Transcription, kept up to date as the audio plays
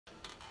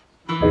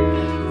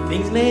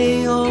Things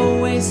may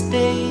always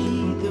stay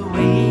the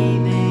way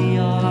they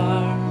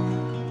are.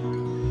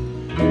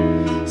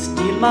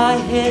 Still my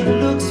head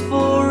looks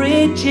for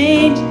a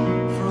change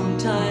from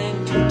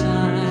time to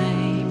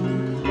time.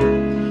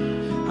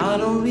 I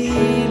don't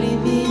really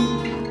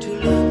mean to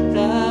look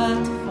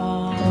that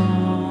far.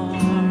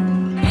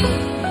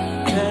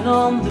 Turn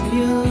on the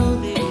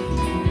music,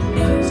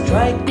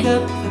 strike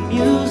up the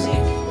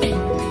music.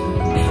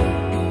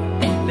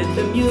 Let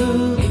the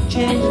music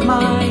change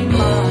my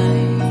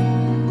mind.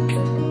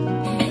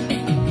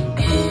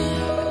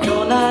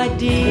 Don't I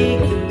dig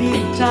the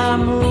big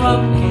time rock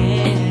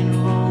and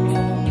roll?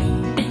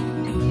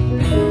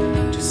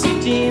 To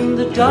sit in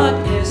the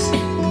darkness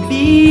and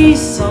be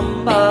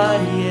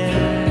somebody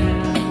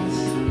else.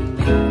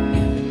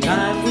 The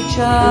time which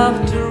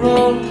after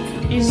all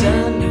is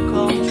under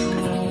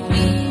control.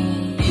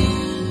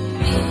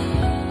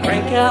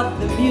 Crank out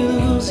the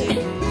music.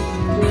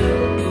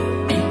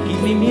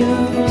 Give me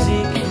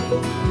music.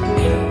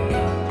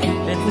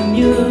 Let the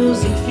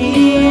music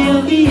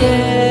fill the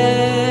air.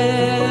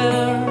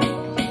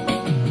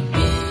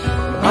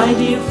 My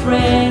dear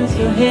friends,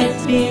 your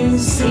head's been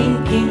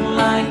sinking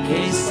like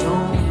a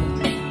stone.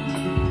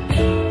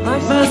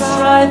 Must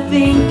try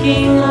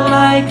thinking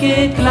like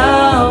a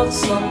cloud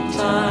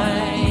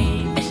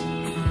sometimes.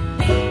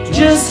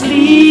 Just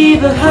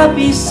leave a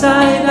happy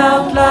side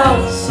out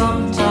loud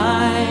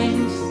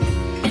sometimes.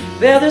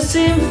 There's a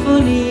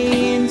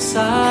symphony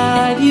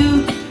inside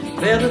you.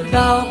 There's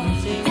 1,000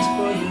 things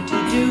for you to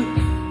do.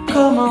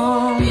 Come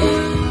on,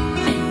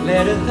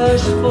 let a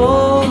hush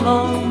fall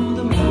on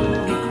the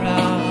movie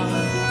crowd.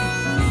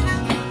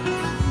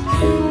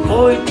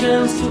 Boy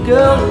turns to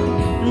girl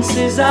and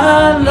says,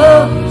 I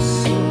love you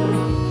so.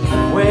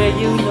 Where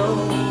you know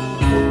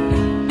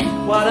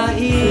what I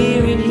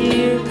hear in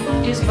here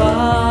is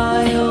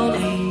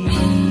violins.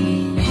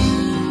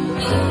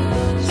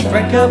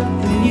 Strike up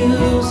the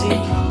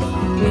music.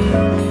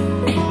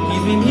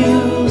 Give me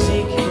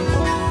music.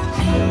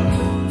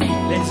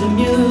 Let the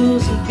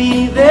music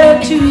be there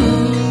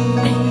too.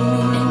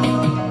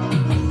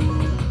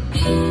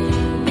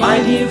 My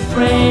dear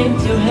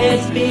friends, your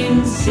head's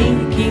been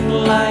sinking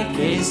like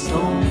a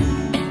stone.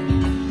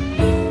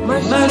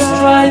 Must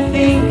try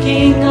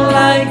thinking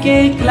like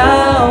a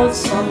cloud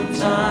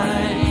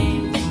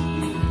sometimes.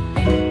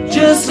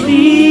 Just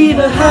leave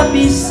a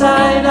happy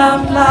side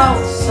out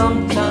loud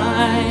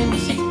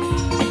sometimes.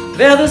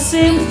 There's a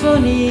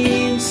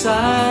symphony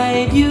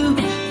inside you.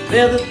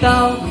 There's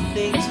 1,000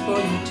 things for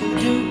you to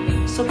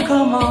do. So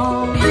come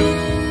on,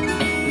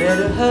 let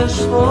a hush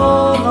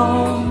fall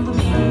on the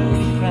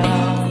movie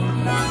crowd.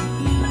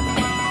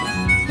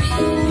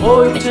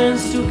 Boy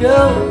turns to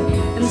girl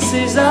and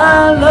says,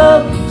 I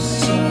love you so.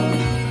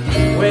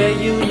 Where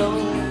you know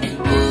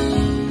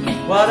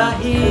what I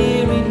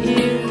hear in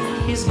here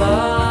is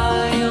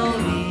violins.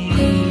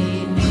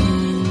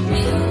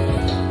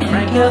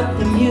 Crank up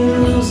the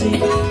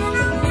music,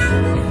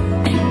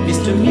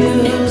 Mr.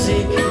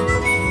 Music.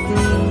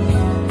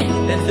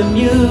 Let the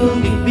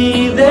music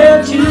be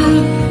there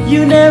too.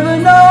 You never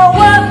know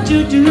what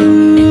to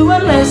do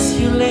unless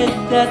you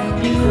let that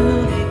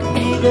music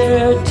be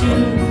there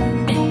too.